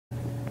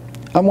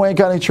I'm Wayne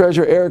County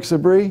Treasurer Eric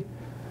Sabree.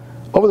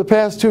 Over the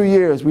past 2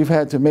 years, we've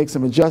had to make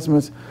some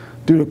adjustments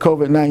due to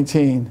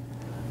COVID-19.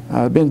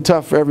 It's been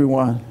tough for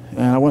everyone,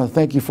 and I want to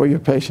thank you for your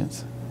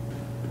patience.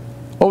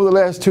 Over the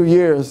last 2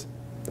 years,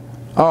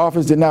 our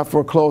office did not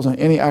foreclose on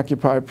any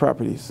occupied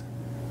properties.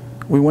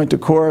 We went to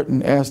court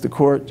and asked the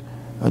court,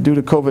 due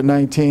to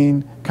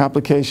COVID-19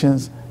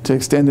 complications, to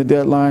extend the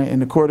deadline,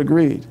 and the court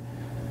agreed.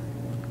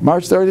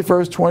 March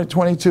 31st,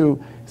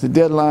 2022 is the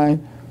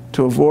deadline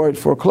to avoid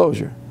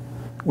foreclosure.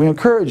 We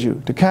encourage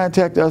you to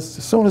contact us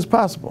as soon as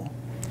possible.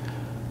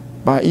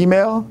 By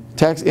email,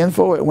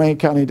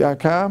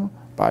 taxinfo@waynecounty.com.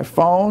 By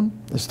phone,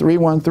 it's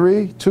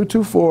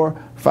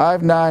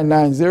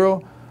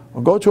 313-224-5990.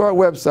 Or go to our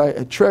website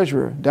at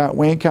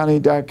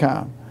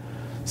treasurer.waynecounty.com.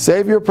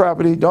 Save your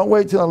property. Don't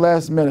wait till the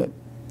last minute.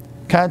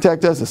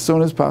 Contact us as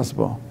soon as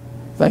possible.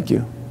 Thank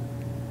you.